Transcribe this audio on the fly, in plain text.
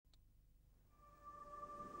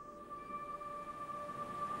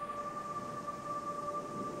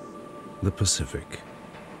the Pacific.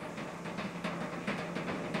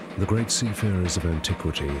 The great seafarers of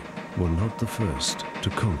antiquity were not the first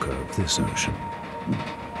to conquer this ocean.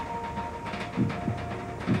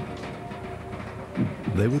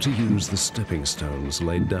 They were to use the stepping stones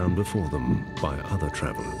laid down before them by other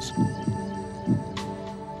travelers.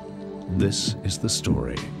 This is the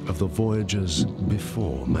story of the voyagers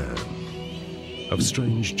before man, of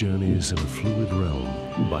strange journeys in a fluid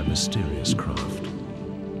realm by mysterious craft.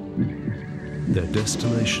 Their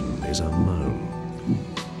destination is unknown,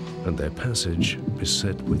 and their passage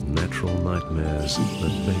beset with natural nightmares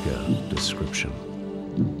that beggar description.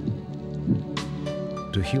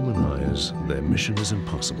 To human eyes, their mission is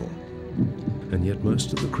impossible, and yet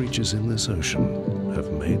most of the creatures in this ocean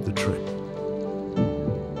have made the trip.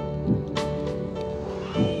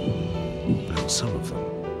 And some of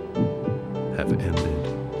them have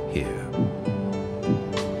ended here.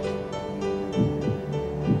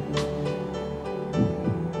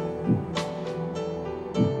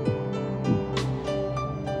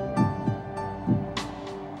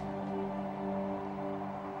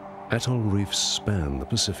 Atoll reefs span the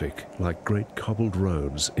Pacific like great cobbled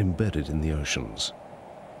roads embedded in the oceans.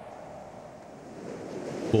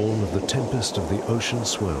 Born of the tempest of the ocean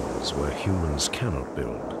swells where humans cannot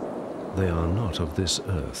build, they are not of this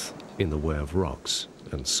earth in the way of rocks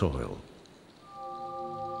and soil.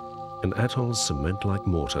 An atoll's cement-like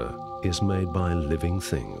mortar is made by living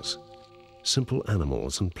things, simple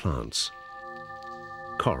animals and plants,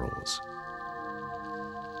 corals,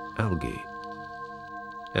 algae,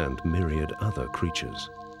 and myriad other creatures.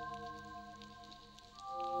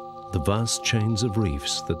 The vast chains of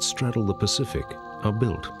reefs that straddle the Pacific are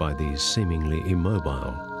built by these seemingly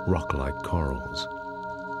immobile, rock-like corals.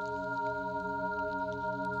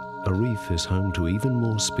 A reef is home to even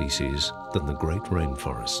more species than the great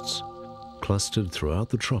rainforests. Clustered throughout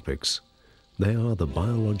the tropics, they are the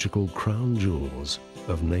biological crown jewels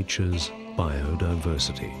of nature's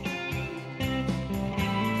biodiversity.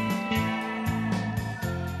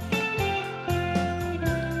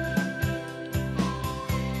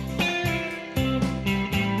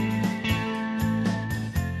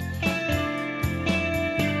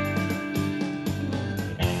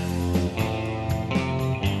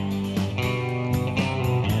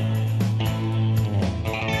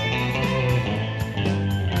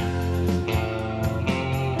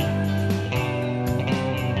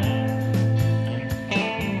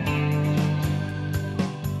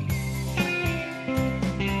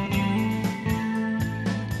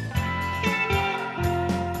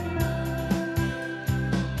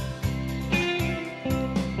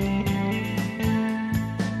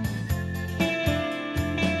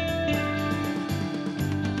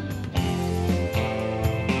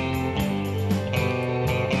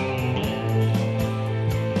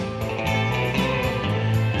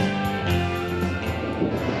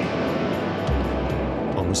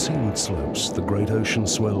 On the seaward slopes, the great ocean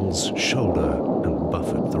swells shoulder and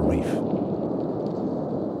buffet the reef.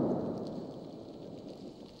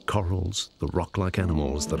 Corals, the rock-like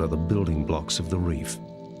animals that are the building blocks of the reef,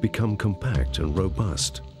 become compact and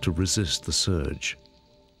robust to resist the surge.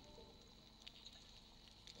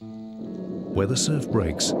 Where the surf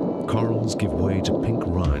breaks, corals give way to pink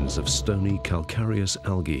rinds of stony calcareous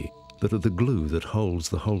algae that are the glue that holds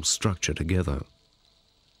the whole structure together.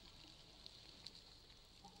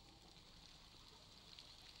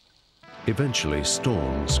 Eventually,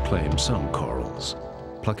 storms claim some corals,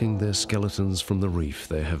 plucking their skeletons from the reef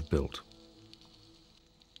they have built.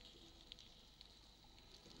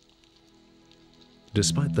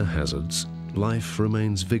 Despite the hazards, life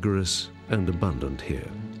remains vigorous and abundant here.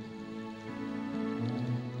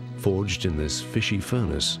 Forged in this fishy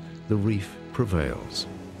furnace, the reef prevails.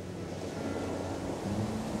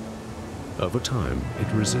 Over time,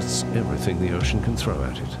 it resists everything the ocean can throw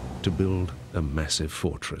at it to build a massive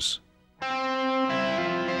fortress.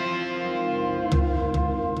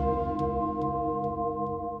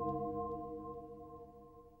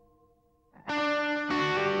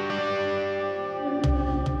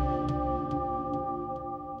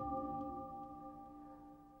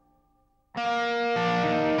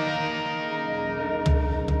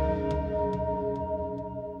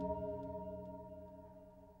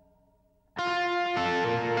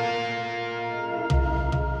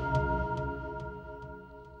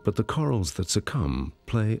 But the corals that succumb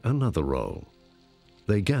play another role.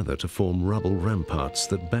 They gather to form rubble ramparts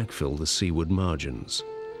that backfill the seaward margins.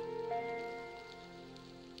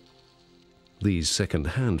 These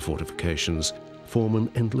second-hand fortifications form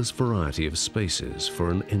an endless variety of spaces for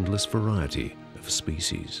an endless variety of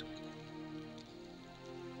species.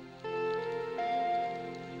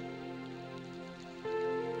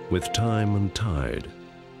 With time and tide,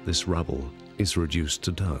 this rubble is reduced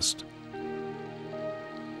to dust.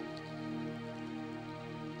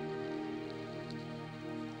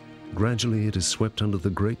 Gradually, it is swept under the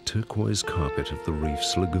great turquoise carpet of the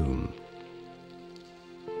reef's lagoon.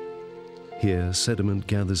 Here, sediment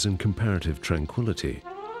gathers in comparative tranquility,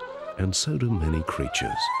 and so do many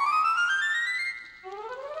creatures.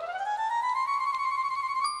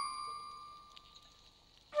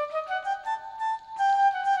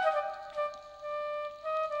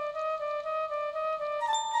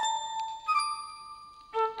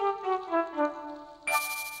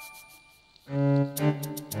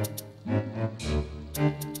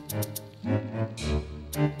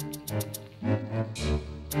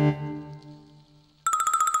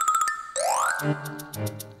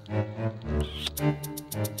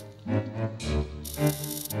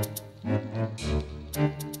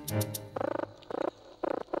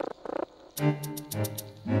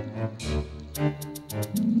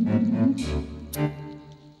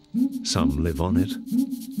 Some live on it,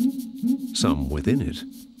 some within it,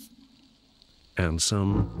 and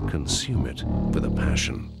some consume it with a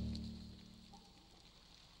passion.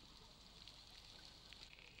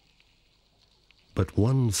 But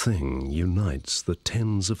one thing unites the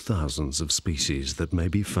tens of thousands of species that may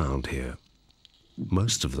be found here.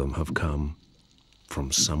 Most of them have come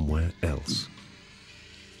from somewhere else.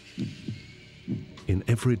 In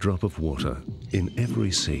every drop of water, in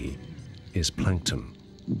every sea, is plankton.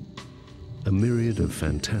 A myriad of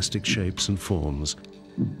fantastic shapes and forms,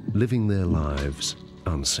 living their lives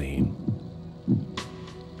unseen.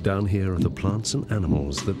 Down here are the plants and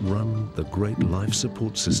animals that run the great life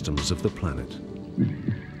support systems of the planet,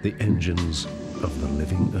 the engines of the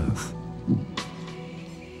living Earth.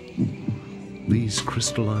 These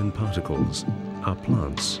crystalline particles are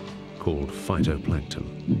plants called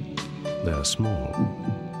phytoplankton. They are small,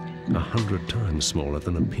 100 times smaller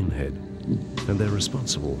than a pinhead, and they're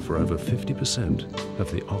responsible for over 50%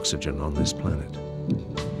 of the oxygen on this planet.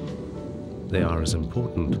 They are as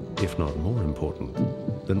important, if not more important,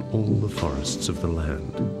 than all the forests of the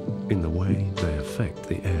land in the way they affect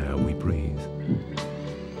the air we breathe.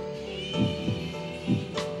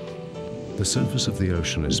 The surface of the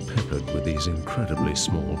ocean is peppered with these incredibly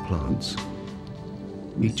small plants.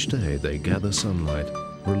 Each day they gather sunlight,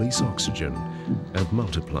 release oxygen, and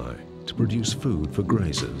multiply to produce food for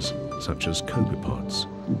grazers, such as copepods.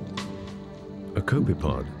 A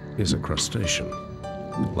copepod is a crustacean,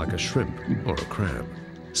 like a shrimp or a crab,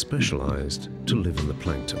 specialized to live in the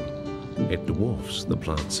plankton. It dwarfs the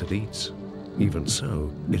plants it eats. Even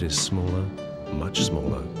so, it is smaller, much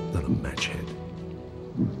smaller than a match head.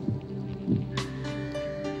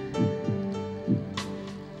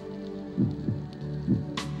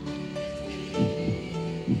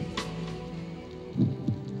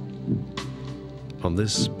 On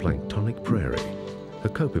this planktonic prairie, a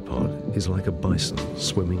copepod is like a bison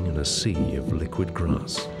swimming in a sea of liquid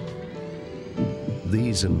grass.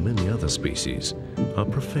 These and many other species are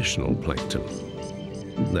professional plankton.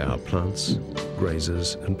 They are plants,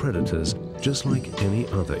 grazers, and predators just like any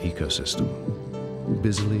other ecosystem,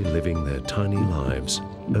 busily living their tiny lives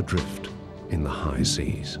adrift in the high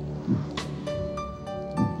seas.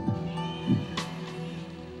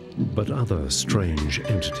 But other strange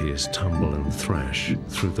entities tumble and thrash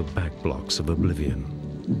through the backblocks of oblivion.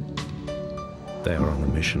 They are on a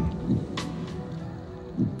mission.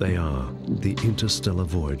 They are the interstellar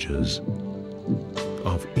voyagers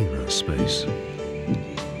of inner space.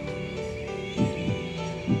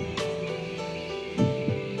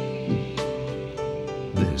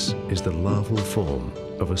 This is the larval form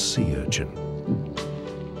of a sea urchin.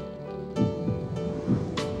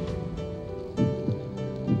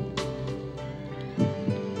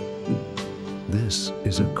 This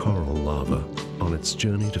is a coral larva on its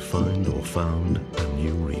journey to find or found a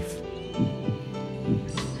new reef.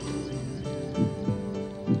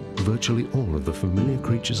 Virtually all of the familiar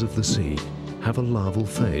creatures of the sea have a larval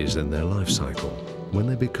phase in their life cycle when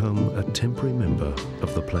they become a temporary member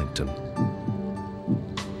of the plankton.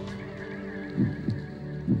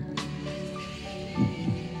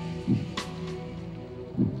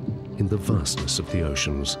 In the vastness of the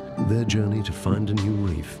oceans, their journey to find a new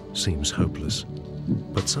reef seems hopeless.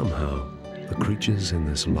 But somehow, the creatures in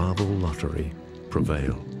this larval lottery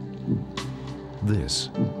prevail. This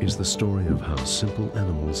is the story of how simple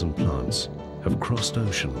animals and plants have crossed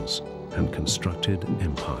oceans and constructed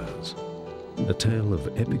empires. A tale of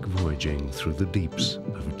epic voyaging through the deeps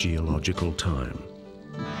of geological time.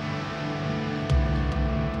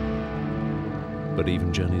 But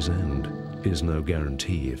even journey's end is no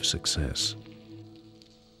guarantee of success.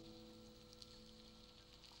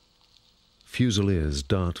 fusiliers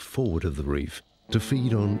dart forward of the reef to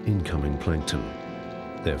feed on incoming plankton.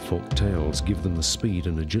 Their forked tails give them the speed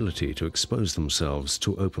and agility to expose themselves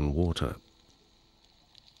to open water.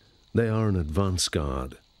 They are an advance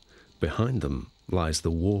guard. Behind them lies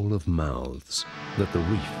the wall of mouths that the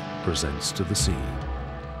reef presents to the sea.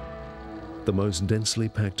 The most densely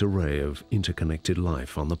packed array of interconnected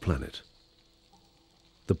life on the planet.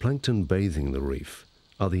 The plankton bathing the reef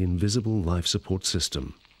are the invisible life support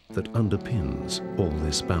system that underpins all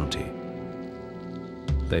this bounty.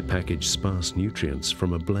 They package sparse nutrients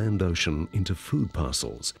from a bland ocean into food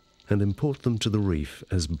parcels and import them to the reef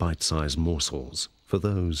as bite-sized morsels for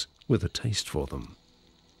those with a taste for them.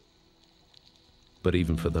 But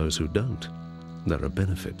even for those who don't, there are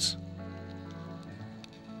benefits.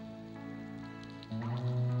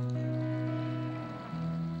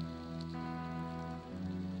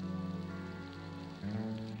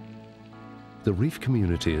 The reef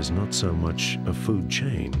community is not so much a food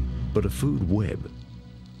chain, but a food web.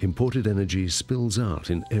 Imported energy spills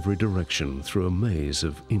out in every direction through a maze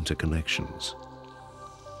of interconnections.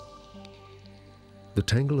 The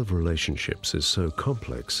tangle of relationships is so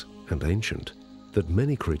complex and ancient that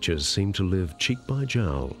many creatures seem to live cheek by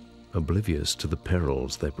jowl, oblivious to the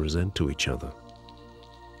perils they present to each other.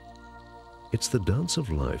 It's the dance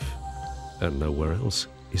of life, and nowhere else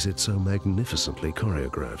is it so magnificently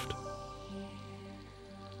choreographed.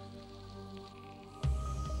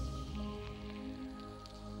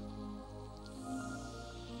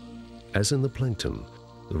 As in the plankton,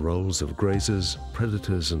 the roles of grazers,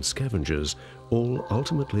 predators, and scavengers all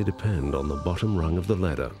ultimately depend on the bottom rung of the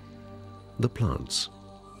ladder, the plants.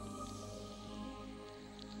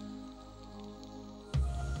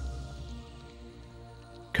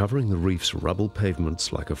 Covering the reef's rubble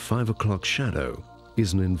pavements like a 5 o'clock shadow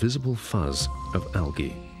is an invisible fuzz of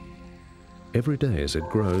algae. Every day as it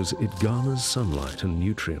grows, it garners sunlight and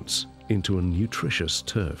nutrients into a nutritious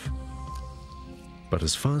turf. But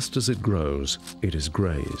as fast as it grows, it is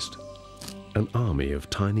grazed. An army of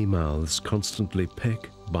tiny mouths constantly peck,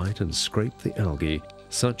 bite, and scrape the algae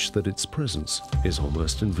such that its presence is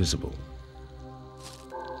almost invisible.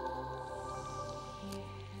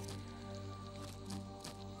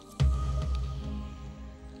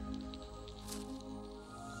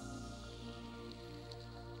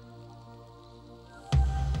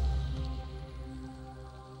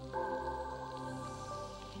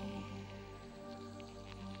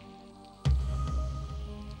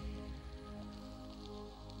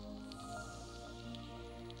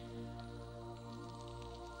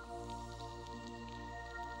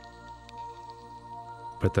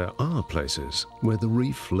 But there are places where the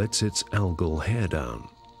reef lets its algal hair down.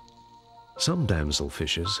 Some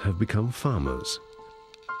damselfishes have become farmers.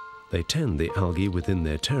 They tend the algae within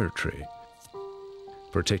their territory,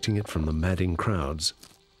 protecting it from the madding crowds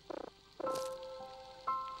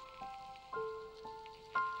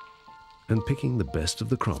and picking the best of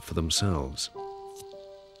the crop for themselves.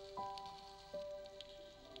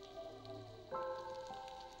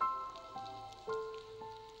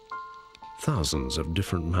 Thousands of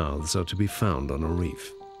different mouths are to be found on a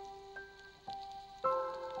reef.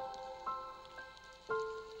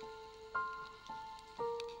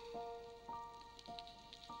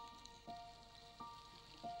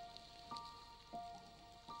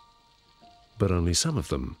 But only some of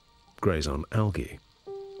them graze on algae.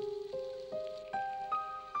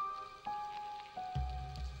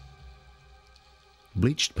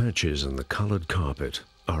 Bleached patches in the colored carpet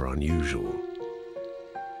are unusual.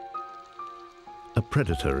 A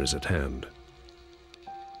predator is at hand.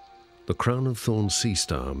 The crown-of-thorn sea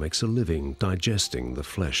star makes a living digesting the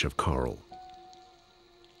flesh of coral.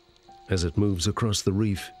 As it moves across the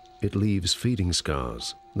reef, it leaves feeding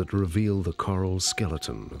scars that reveal the coral's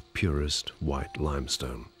skeleton of purest white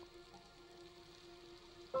limestone.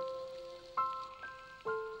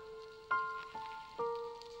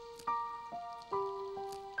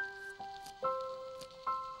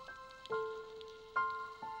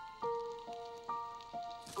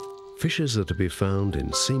 Fishes are to be found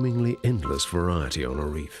in seemingly endless variety on a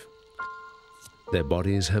reef, their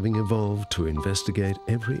bodies having evolved to investigate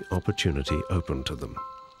every opportunity open to them.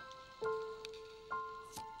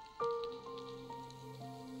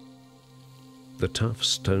 The tough,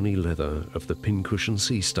 stony leather of the pincushion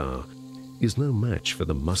sea star is no match for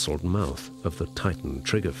the muscled mouth of the Titan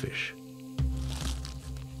triggerfish.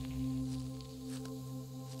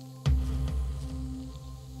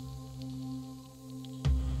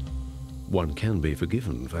 One can be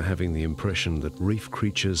forgiven for having the impression that reef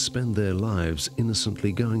creatures spend their lives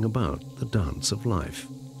innocently going about the dance of life.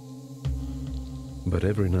 But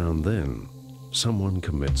every now and then, someone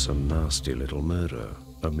commits a nasty little murder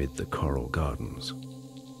amid the coral gardens.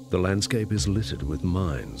 The landscape is littered with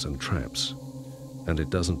mines and traps, and it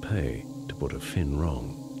doesn't pay to put a fin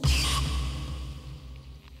wrong.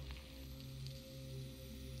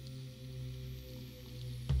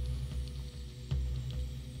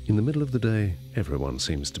 In the middle of the day, everyone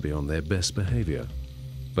seems to be on their best behavior,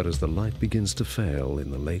 but as the light begins to fail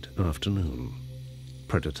in the late afternoon,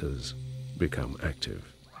 predators become active.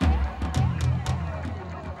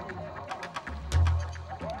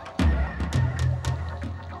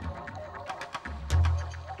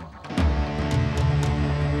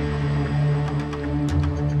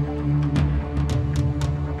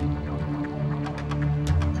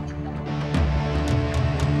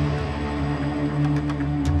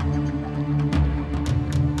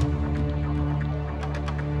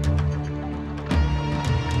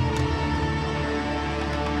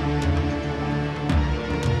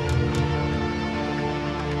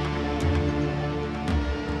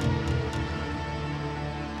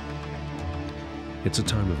 It's a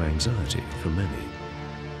time of anxiety for many,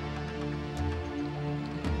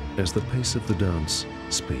 as the pace of the dance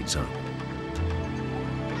speeds up.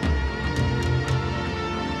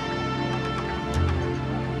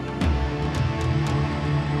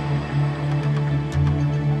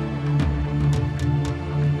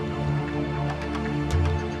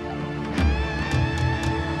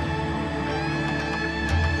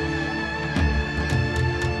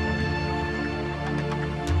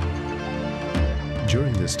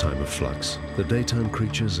 During this time of flux, the daytime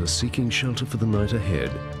creatures are seeking shelter for the night ahead,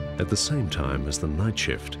 at the same time as the night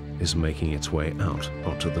shift is making its way out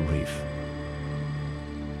onto the reef.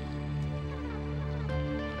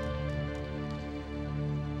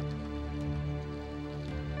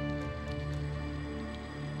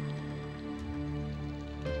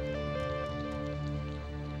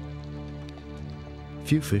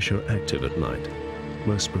 Few fish are active at night,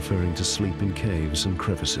 most preferring to sleep in caves and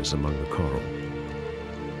crevices among the coral.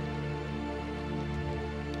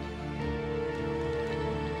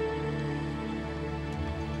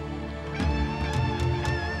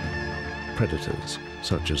 Predators,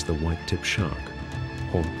 such as the white-tip shark,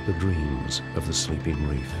 haunt the dreams of the sleeping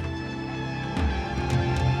reef.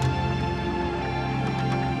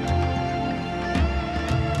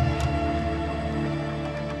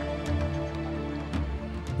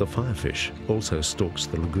 The firefish also stalks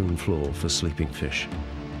the lagoon floor for sleeping fish.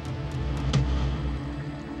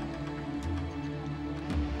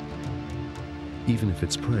 Even if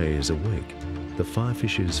its prey is awake, the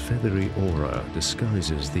firefish's feathery aura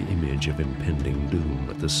disguises the image of impending doom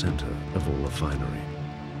at the center of all the finery.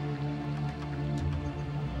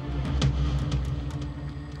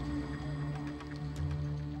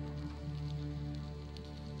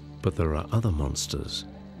 But there are other monsters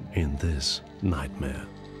in this nightmare.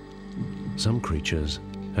 Some creatures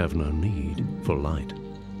have no need for light.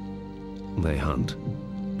 They hunt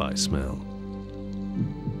by smell.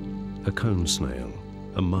 A conesnail,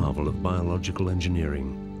 a marvel of biological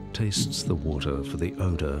engineering, tastes the water for the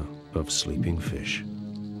odor of sleeping fish.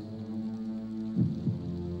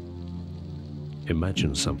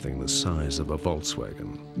 Imagine something the size of a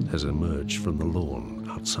Volkswagen has emerged from the lawn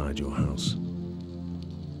outside your house.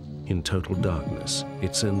 In total darkness,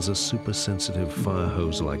 it sends a super-sensitive fire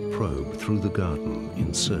hose-like probe through the garden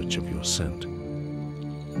in search of your scent.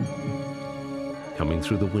 Coming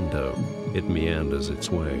through the window, it meanders its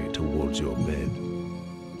way towards your bed.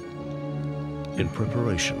 In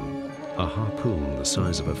preparation, a harpoon the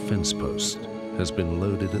size of a fence post has been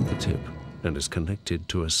loaded at the tip and is connected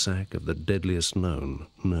to a sac of the deadliest known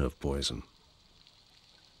nerve poison.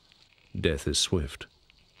 Death is swift.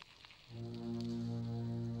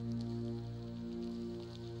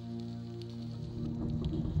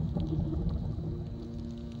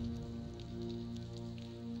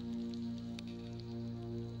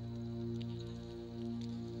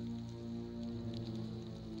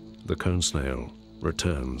 The conesnail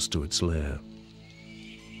returns to its lair.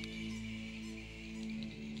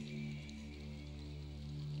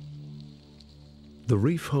 The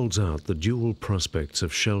reef holds out the dual prospects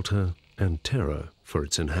of shelter and terror for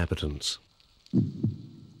its inhabitants.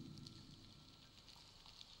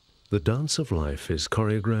 The dance of life is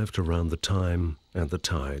choreographed around the time and the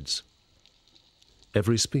tides.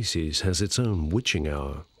 Every species has its own witching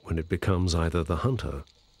hour when it becomes either the hunter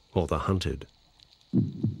or the hunted.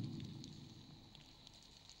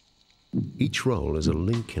 Each role is a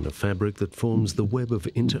link in a fabric that forms the web of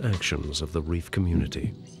interactions of the reef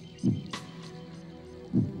community.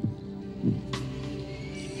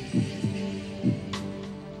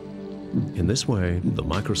 In this way, the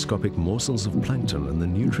microscopic morsels of plankton and the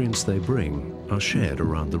nutrients they bring are shared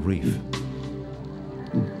around the reef.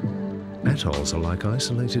 Atolls are like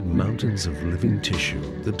isolated mountains of living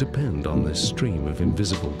tissue that depend on this stream of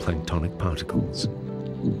invisible planktonic particles,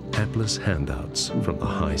 hapless handouts from the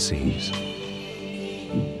high seas.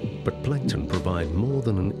 But plankton provide more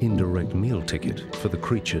than an indirect meal ticket for the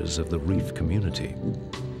creatures of the reef community.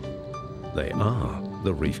 They are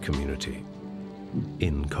the reef community,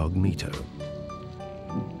 incognito.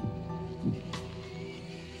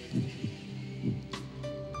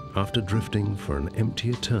 After drifting for an empty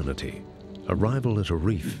eternity, arrival at a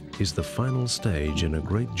reef is the final stage in a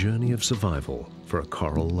great journey of survival for a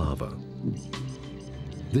coral larva.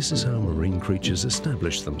 This is how marine creatures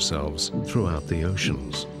establish themselves throughout the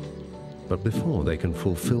oceans. But before they can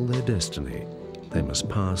fulfill their destiny, they must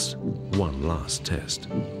pass one last test.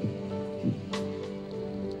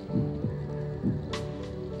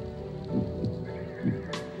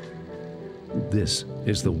 This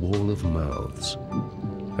is the wall of mouths,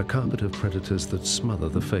 a carpet of predators that smother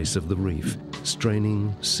the face of the reef,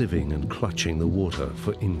 straining, sieving, and clutching the water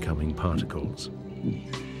for incoming particles.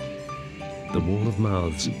 The wall of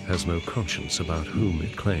mouths has no conscience about whom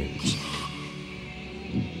it claims.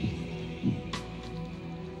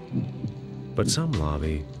 But some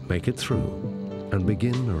larvae make it through and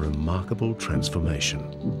begin a remarkable transformation.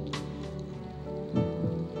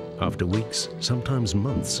 After weeks, sometimes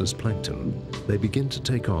months as plankton, they begin to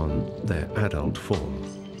take on their adult form.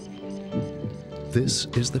 This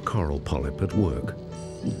is the coral polyp at work.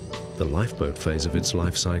 The lifeboat phase of its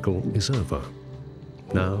life cycle is over.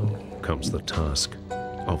 Now comes the task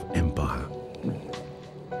of empire.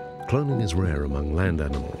 Cloning is rare among land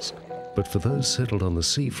animals, but for those settled on the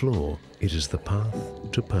sea floor, it is the path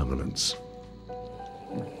to permanence.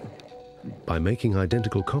 By making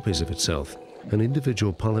identical copies of itself, an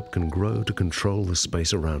individual polyp can grow to control the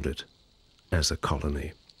space around it as a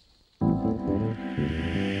colony.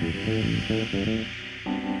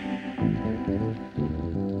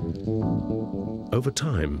 Over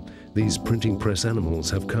time, these printing press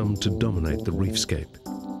animals have come to dominate the reefscape.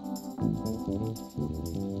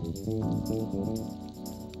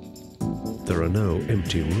 There are no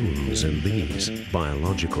empty rooms in these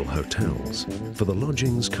biological hotels, for the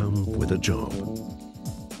lodgings come with a job.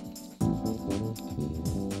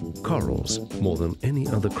 Corals, more than any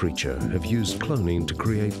other creature, have used cloning to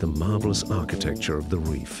create the marvelous architecture of the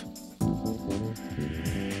reef.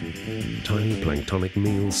 Tiny planktonic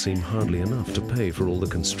meals seem hardly enough to pay for all the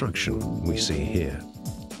construction we see here.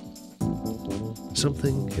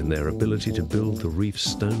 Something in their ability to build the reef's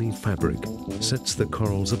stony fabric sets the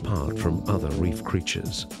corals apart from other reef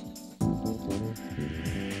creatures.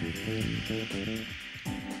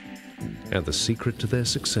 And the secret to their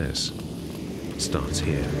success starts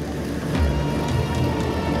here.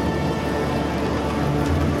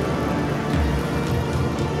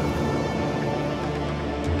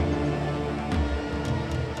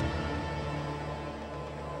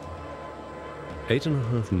 Eight and a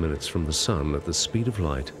half minutes from the sun at the speed of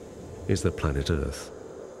light is the planet Earth.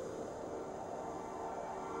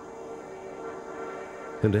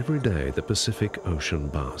 And every day the Pacific Ocean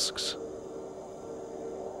basks.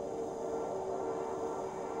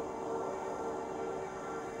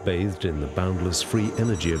 Bathed in the boundless free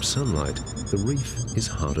energy of sunlight, the reef is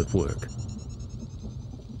hard at work.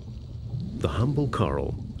 The humble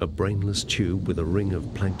coral, a brainless tube with a ring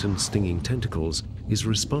of plankton-stinging tentacles, is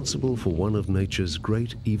responsible for one of nature's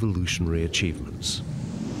great evolutionary achievements,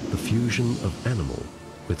 the fusion of animal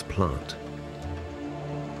with plant.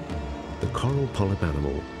 The coral polyp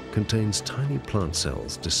animal contains tiny plant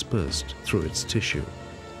cells dispersed through its tissue.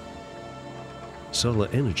 Solar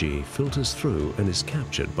energy filters through and is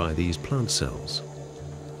captured by these plant cells.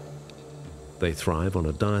 They thrive on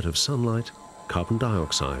a diet of sunlight, carbon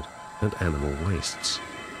dioxide, and animal wastes.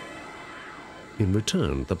 In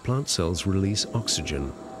return, the plant cells release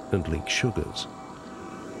oxygen and leak sugars.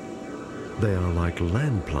 They are like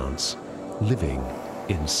land plants living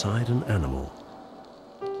inside an animal.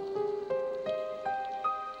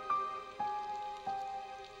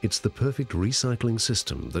 It's the perfect recycling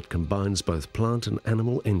system that combines both plant and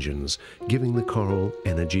animal engines, giving the coral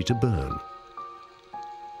energy to burn,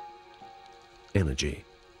 energy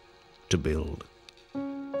to build.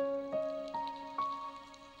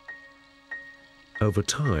 Over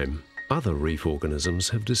time, other reef organisms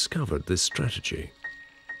have discovered this strategy.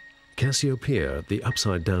 Cassiopeia, the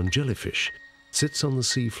upside-down jellyfish, sits on the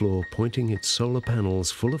seafloor pointing its solar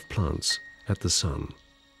panels full of plants at the sun.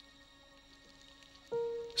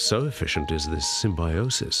 So efficient is this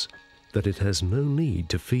symbiosis that it has no need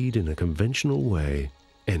to feed in a conventional way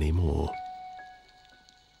anymore.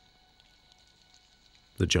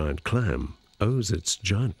 The giant clam owes its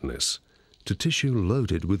giantness to tissue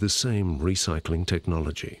loaded with the same recycling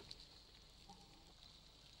technology.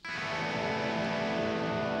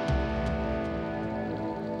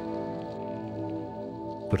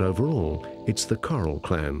 But overall, it's the coral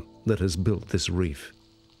clam that has built this reef.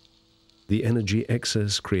 The energy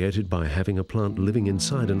excess created by having a plant living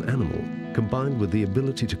inside an animal, combined with the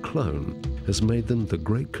ability to clone, has made them the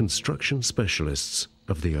great construction specialists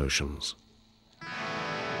of the oceans.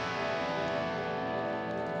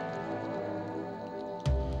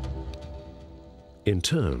 In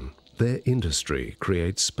turn, their industry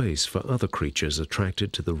creates space for other creatures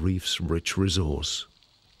attracted to the reef's rich resource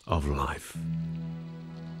of life.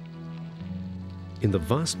 In the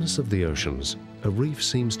vastness of the oceans, a reef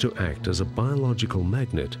seems to act as a biological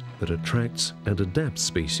magnet that attracts and adapts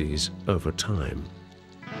species over time.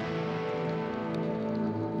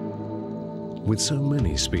 With so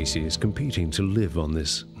many species competing to live on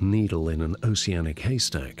this needle in an oceanic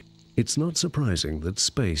haystack, it's not surprising that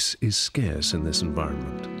space is scarce in this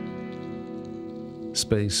environment.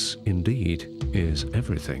 Space, indeed, is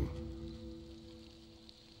everything.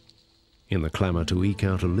 In the clamor to eke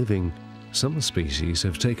out a living, some species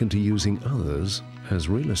have taken to using others as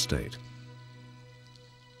real estate.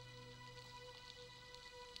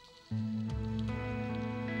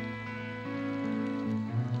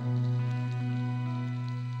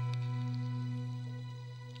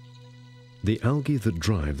 The algae that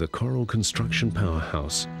drive the coral construction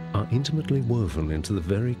powerhouse are intimately woven into the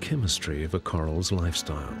very chemistry of a coral's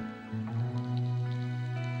lifestyle.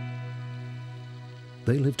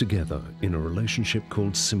 They live together in a relationship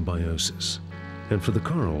called symbiosis, and for the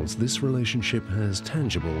corals, this relationship has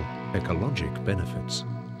tangible ecologic benefits.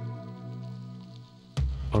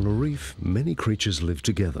 On a reef, many creatures live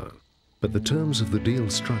together, but the terms of the deal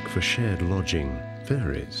struck for shared lodging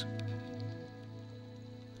varies.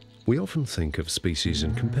 We often think of species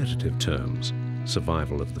in competitive terms,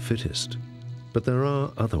 survival of the fittest, but there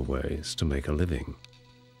are other ways to make a living.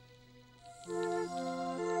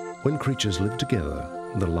 When creatures live together,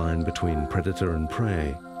 the line between predator and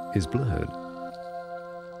prey is blurred.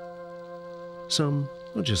 Some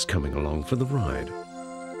are just coming along for the ride.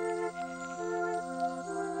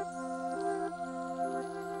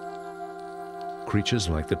 Creatures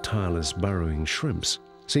like the tireless burrowing shrimps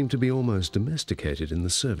seem to be almost domesticated in the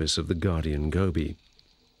service of the guardian goby.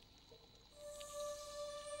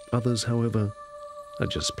 Others, however, are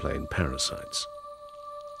just plain parasites.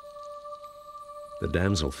 The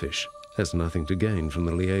damselfish has nothing to gain from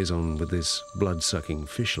the liaison with this blood-sucking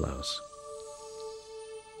fish louse.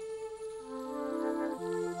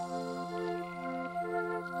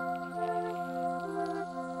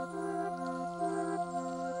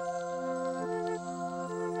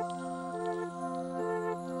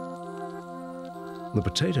 The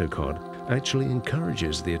potato cod actually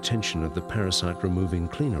encourages the attention of the parasite-removing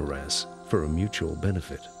cleaner wrasse for a mutual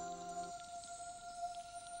benefit.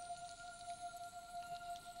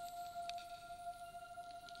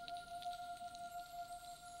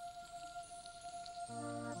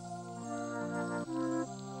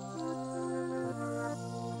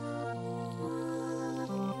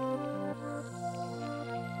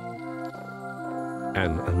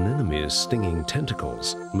 An anemone's stinging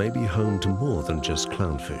tentacles may be home to more than just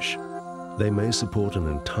clownfish. They may support an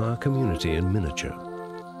entire community in miniature,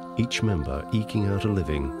 each member eking out a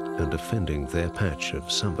living and defending their patch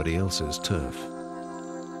of somebody else's turf.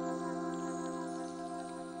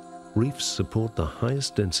 Reefs support the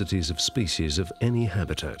highest densities of species of any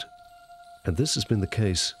habitat, and this has been the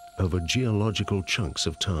case over geological chunks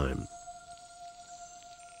of time.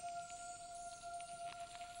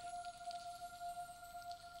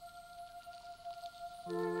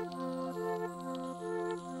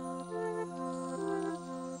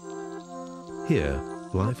 Here,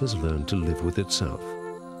 life has learned to live with itself.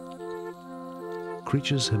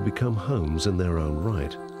 Creatures have become homes in their own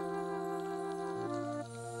right,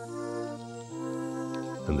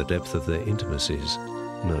 and the depth of their intimacies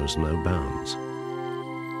knows no bounds.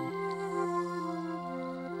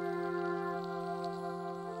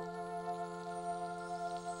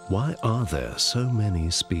 Why are there so many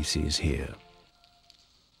species here?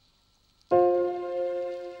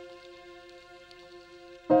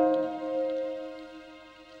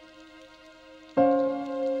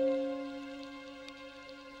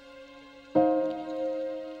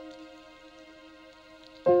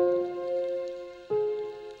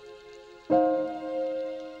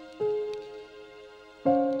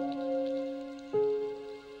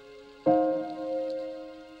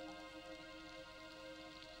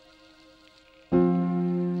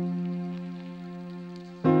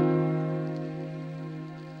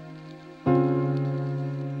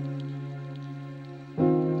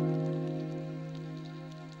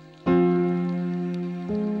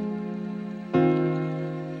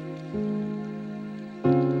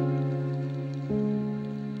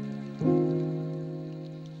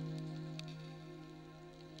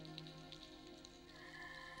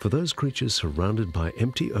 For those creatures surrounded by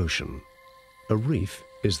empty ocean, a reef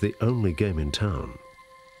is the only game in town,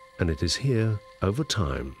 and it is here, over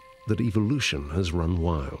time, that evolution has run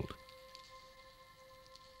wild.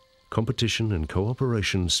 Competition and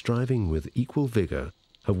cooperation striving with equal vigor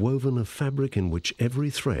have woven a fabric in which every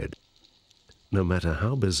thread, no matter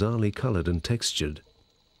how bizarrely colored and textured,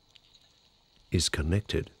 is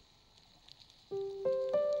connected.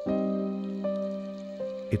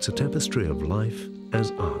 It's a tapestry of life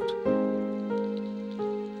as art.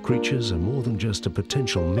 Creatures are more than just a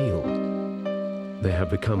potential meal. They have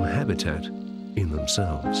become habitat in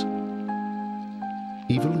themselves.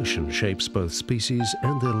 Evolution shapes both species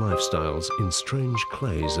and their lifestyles in strange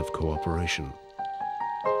clays of cooperation.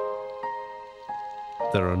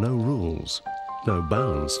 There are no rules, no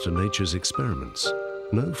bounds to nature's experiments,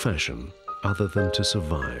 no fashion other than to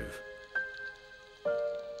survive.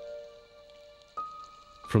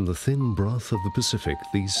 From the thin broth of the Pacific,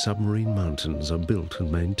 these submarine mountains are built and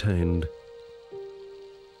maintained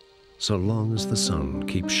so long as the sun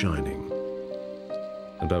keeps shining.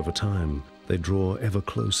 And over time, they draw ever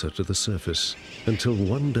closer to the surface until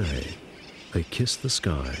one day they kiss the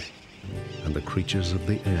sky and the creatures of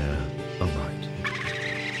the air alight.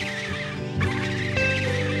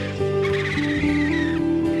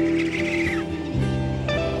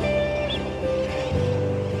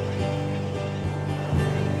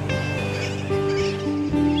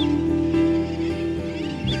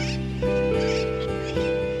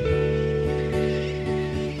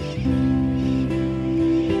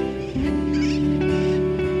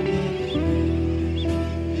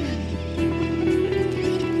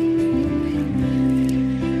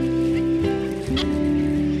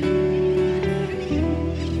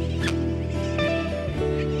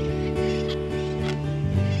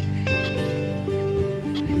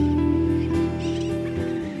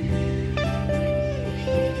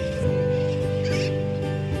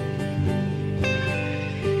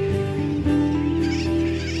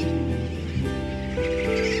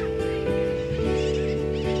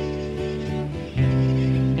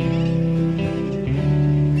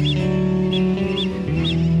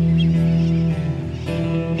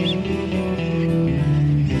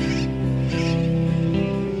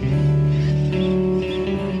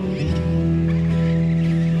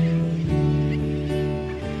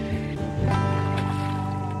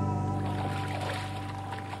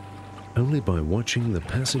 Only by watching the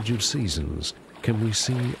passage of seasons can we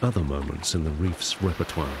see other moments in the reef's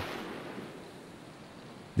repertoire.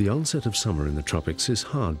 The onset of summer in the tropics is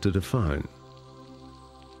hard to define.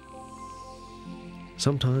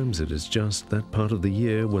 Sometimes it is just that part of the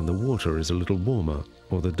year when the water is a little warmer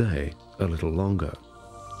or the day a little longer.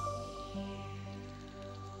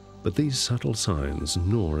 But these subtle signs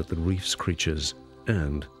gnaw at the reef's creatures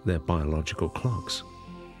and their biological clocks.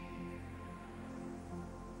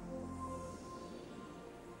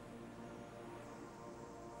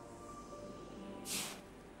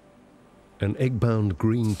 An egg-bound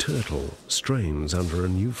green turtle strains under a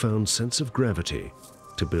newfound sense of gravity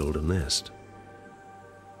to build a nest.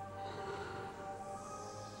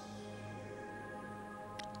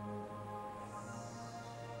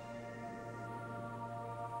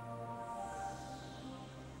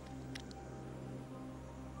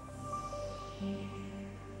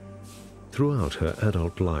 Throughout her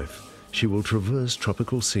adult life, she will traverse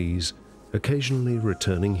tropical seas, occasionally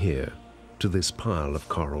returning here to this pile of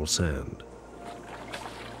coral sand.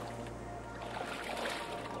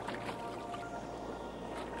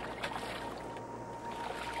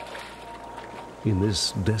 In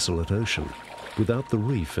this desolate ocean, without the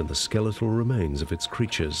reef and the skeletal remains of its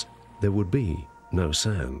creatures, there would be no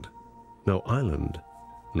sand, no island,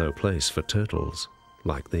 no place for turtles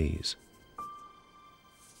like these.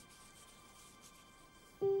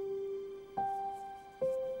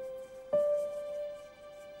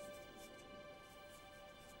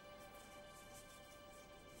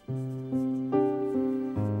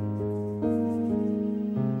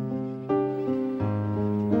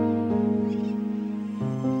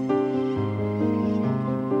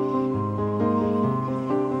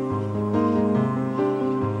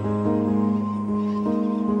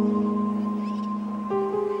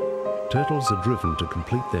 Turtles are driven to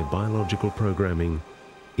complete their biological programming,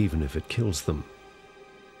 even if it kills them.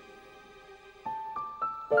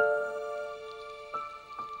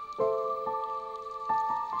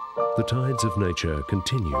 The tides of nature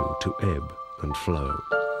continue to ebb and flow.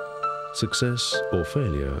 Success or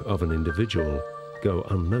failure of an individual go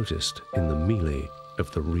unnoticed in the melee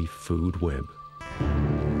of the reef food web.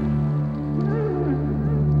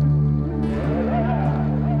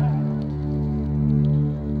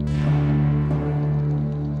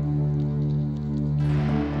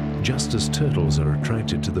 just as turtles are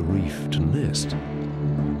attracted to the reef to nest,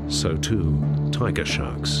 so too tiger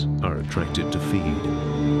sharks are attracted to feed.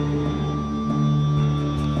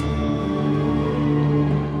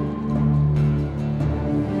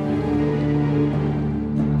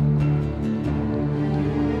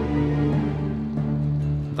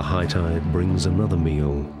 The high tide brings another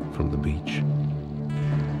meal from the beach.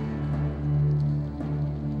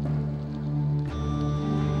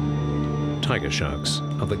 Tiger sharks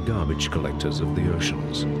are the garbage collectors of the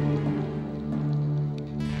oceans.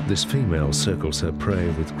 This female circles her prey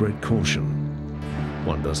with great caution.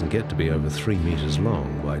 One doesn't get to be over 3 meters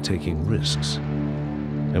long by taking risks.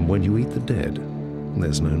 And when you eat the dead,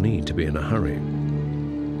 there's no need to be in a hurry.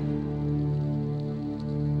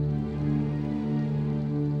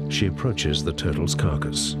 She approaches the turtle's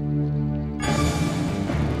carcass.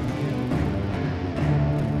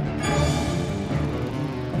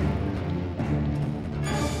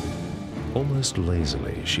 Almost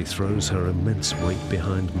lazily, she throws her immense weight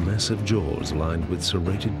behind massive jaws lined with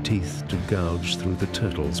serrated teeth to gouge through the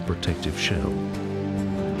turtle's protective shell.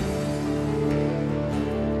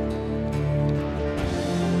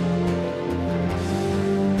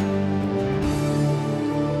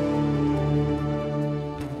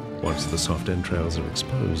 Once the soft entrails are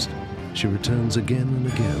exposed, she returns again and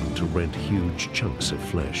again to rent huge chunks of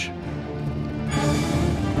flesh.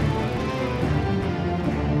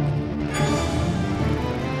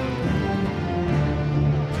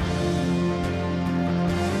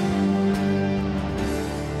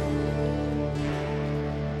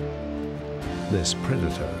 This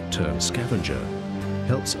predator turned scavenger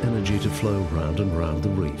helps energy to flow round and round the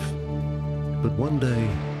reef. But one day,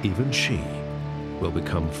 even she will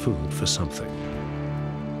become food for something.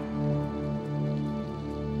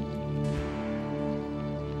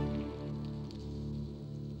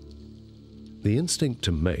 The instinct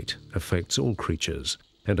to mate affects all creatures,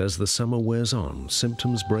 and as the summer wears on,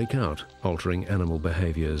 symptoms break out, altering animal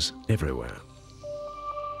behaviors everywhere.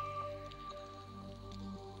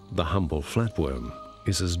 The humble flatworm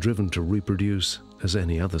is as driven to reproduce as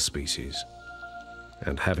any other species,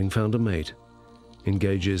 and having found a mate,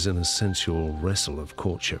 engages in a sensual wrestle of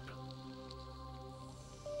courtship.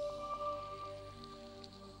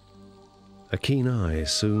 A keen eye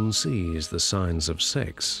soon sees the signs of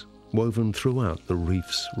sex woven throughout the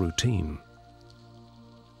reef's routine.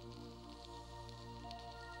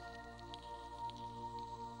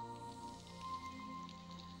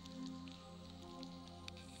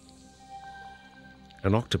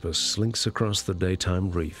 An octopus slinks across the daytime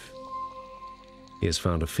reef. He has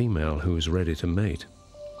found a female who is ready to mate.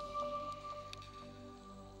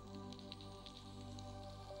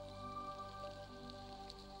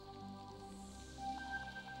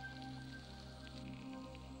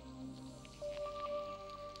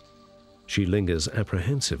 She lingers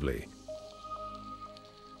apprehensively.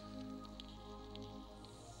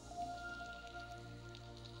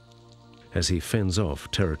 As he fends off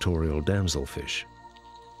territorial damselfish.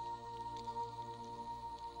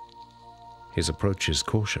 His approach is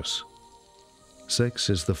cautious. Sex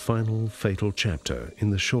is the final fatal chapter in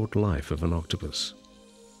the short life of an octopus.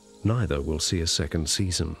 Neither will see a second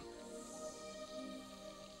season.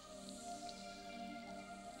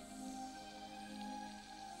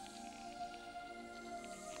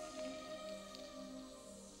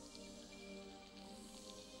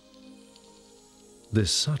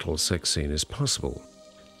 This subtle sex scene is possible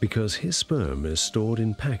because his sperm is stored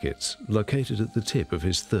in packets located at the tip of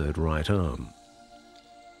his third right arm.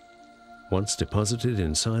 Once deposited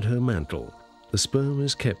inside her mantle, the sperm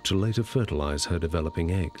is kept to later fertilize her developing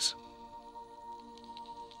eggs.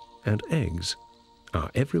 And eggs are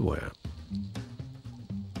everywhere.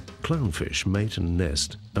 Clownfish mate and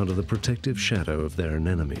nest under the protective shadow of their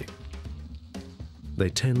anemone. They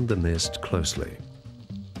tend the nest closely.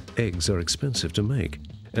 Eggs are expensive to make,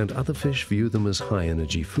 and other fish view them as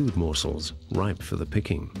high-energy food morsels, ripe for the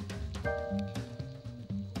picking.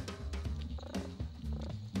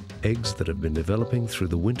 Eggs that have been developing through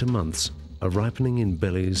the winter months are ripening in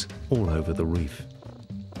bellies all over the reef.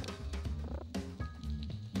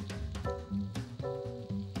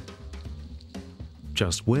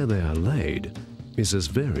 Just where they are laid is as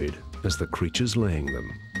varied as the creatures laying them.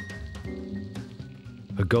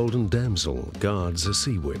 A golden damsel guards a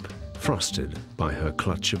sea whip, frosted by her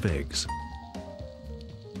clutch of eggs.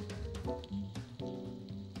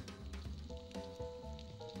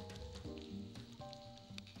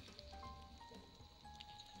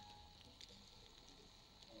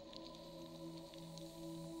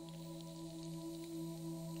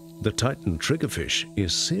 The Titan triggerfish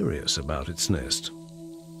is serious about its nest.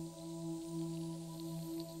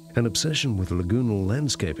 An obsession with lagoonal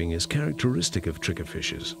landscaping is characteristic of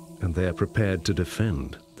triggerfishes, and they are prepared to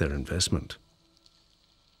defend their investment.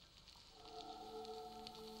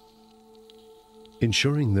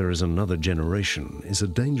 Ensuring there is another generation is a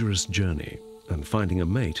dangerous journey, and finding a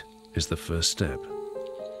mate is the first step.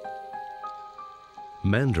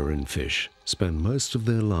 Mandarin fish spend most of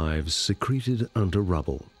their lives secreted under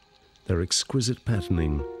rubble, their exquisite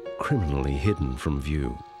patterning criminally hidden from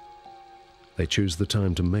view. They choose the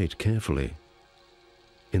time to mate carefully.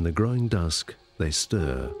 In the growing dusk, they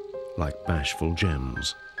stir like bashful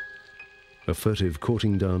gems. A furtive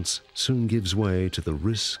courting dance soon gives way to the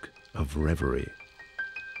risk of reverie.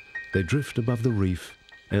 They drift above the reef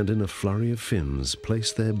and in a flurry of fins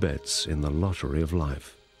place their bets in the lottery of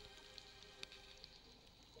life.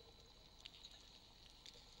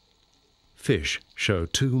 Fish show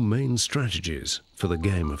two main strategies for the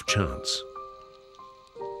game of chance.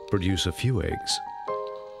 Produce a few eggs,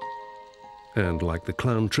 and like the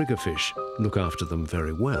clown triggerfish, look after them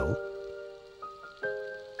very well,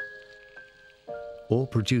 or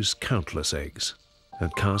produce countless eggs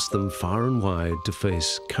and cast them far and wide to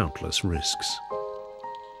face countless risks.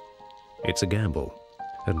 It's a gamble,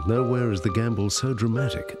 and nowhere is the gamble so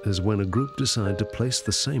dramatic as when a group decide to place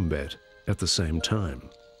the same bet at the same time.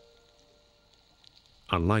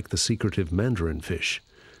 Unlike the secretive mandarin fish,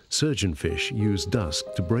 surgeonfish use dusk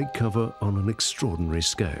to break cover on an extraordinary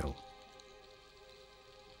scale.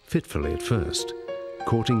 Fitfully at first,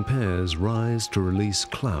 courting pairs rise to release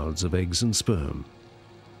clouds of eggs and sperm.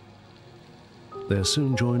 They are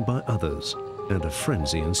soon joined by others, and a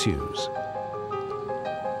frenzy ensues.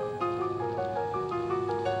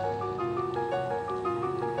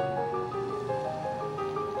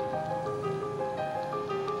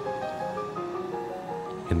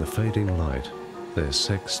 In the fading light, their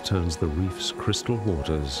sex turns the reef's crystal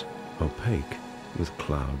waters opaque with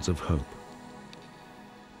clouds of hope.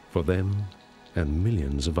 For them, and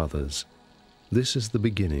millions of others, this is the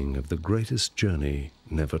beginning of the greatest journey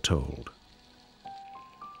never told.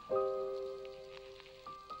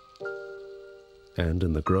 And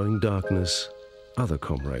in the growing darkness, other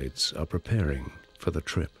comrades are preparing for the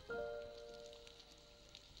trip.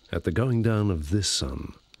 At the going down of this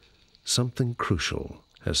sun, something crucial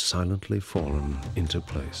has silently fallen into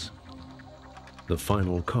place. The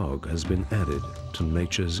final cog has been added to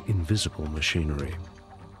nature's invisible machinery.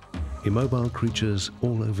 Immobile creatures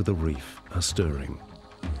all over the reef are stirring.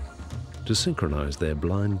 To synchronize their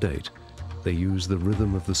blind date, they use the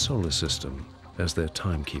rhythm of the solar system as their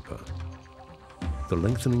timekeeper. The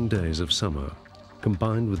lengthening days of summer,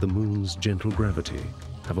 combined with the moon's gentle gravity,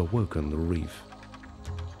 have awoken the reef.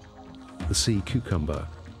 The sea cucumber,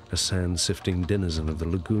 a sand-sifting denizen of the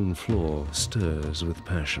lagoon floor, stirs with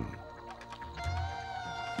passion.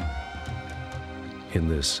 In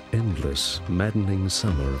this endless, maddening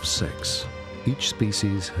summer of sex, each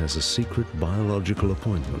species has a secret biological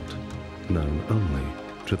appointment, known only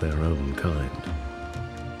to their own kind.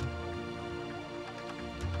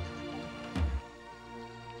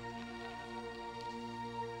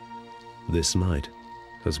 This night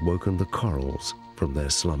has woken the corals from their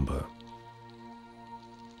slumber.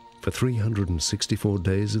 For 364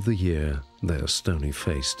 days of the year, they are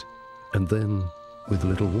stony-faced, and then, with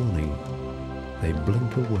little warning, they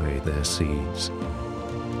blink away their seeds.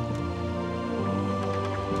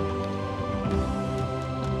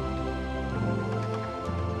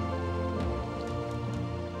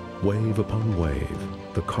 Wave upon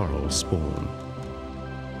wave, the corals spawn.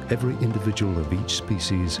 Every individual of each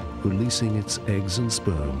species releasing its eggs and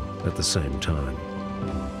sperm at the same time.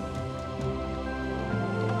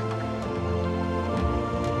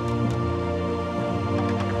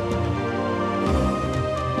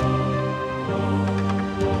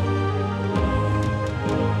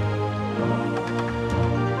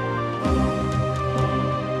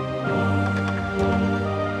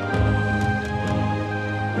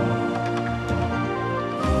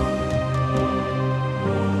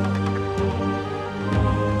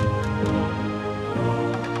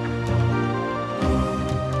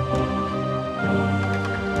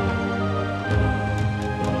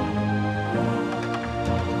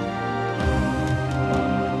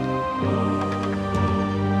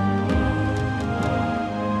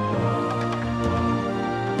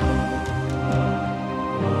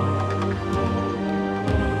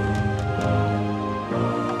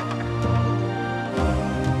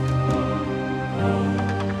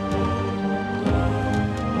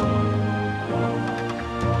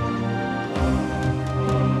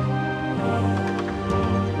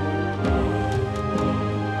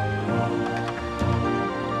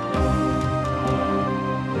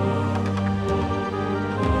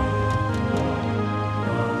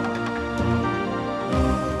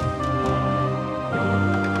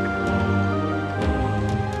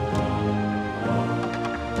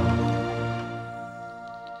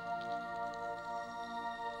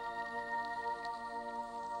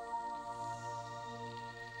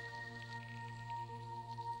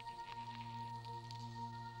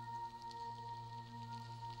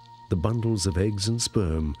 the bundles of eggs and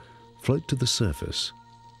sperm float to the surface,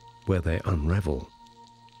 where they unravel.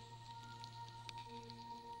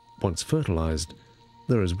 Once fertilized,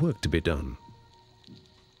 there is work to be done.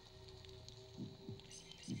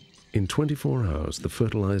 In 24 hours, the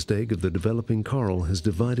fertilized egg of the developing coral has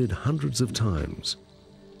divided hundreds of times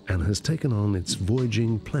and has taken on its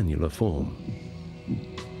voyaging planular form.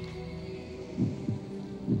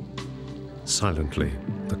 Silently,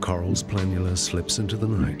 the coral's planula slips into the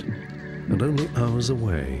night, and only hours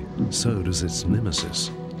away, so does its nemesis,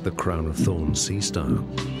 the crown of thorns sea star.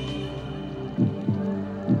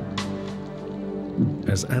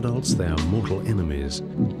 As adults, they are mortal enemies,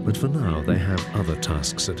 but for now they have other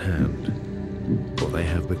tasks at hand, for they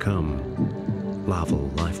have become larval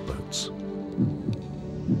lifeboats.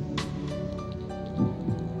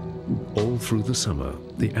 All through the summer,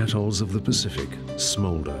 the atolls of the Pacific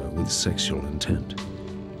smolder with sexual intent.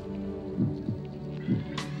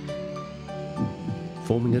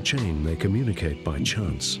 Forming a chain, they communicate by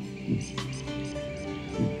chance.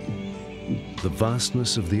 The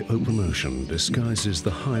vastness of the open ocean disguises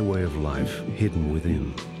the highway of life hidden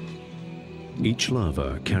within. Each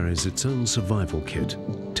larva carries its own survival kit,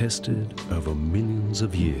 tested over millions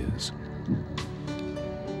of years.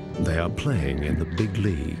 They are playing in the big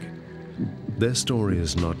league. Their story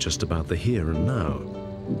is not just about the here and now.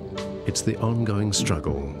 It's the ongoing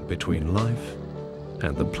struggle between life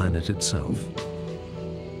and the planet itself.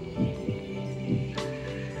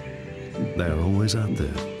 They are always out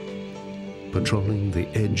there, patrolling the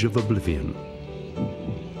edge of oblivion,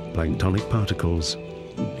 planktonic particles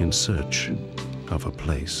in search of a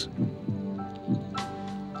place.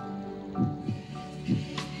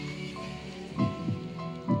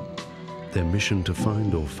 Their mission to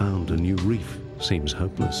find or found a new reef seems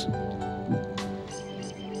hopeless.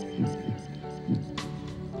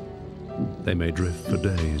 They may drift for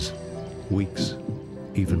days, weeks,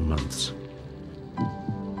 even months.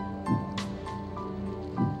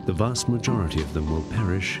 The vast majority of them will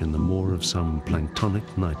perish in the maw of some planktonic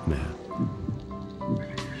nightmare.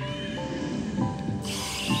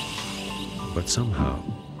 But somehow,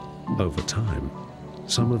 over time,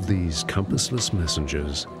 some of these compassless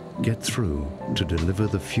messengers get through to deliver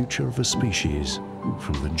the future of a species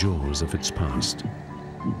from the jaws of its past.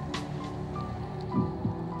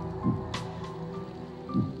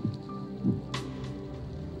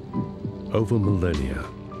 Over millennia,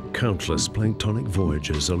 countless planktonic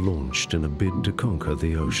voyages are launched in a bid to conquer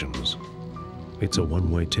the oceans. It's a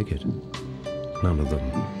one-way ticket. None of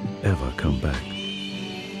them ever come back.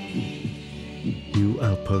 New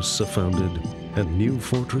outposts are founded and new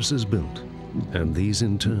fortresses built, and these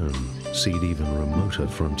in turn seed even remoter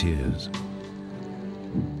frontiers.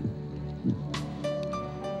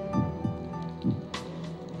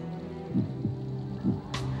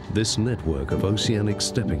 This network of oceanic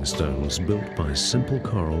stepping stones built by simple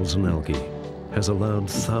corals and algae has allowed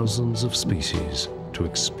thousands of species to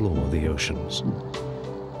explore the oceans.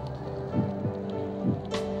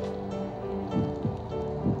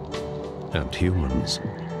 And humans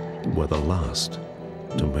were the last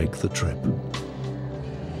to make the trip.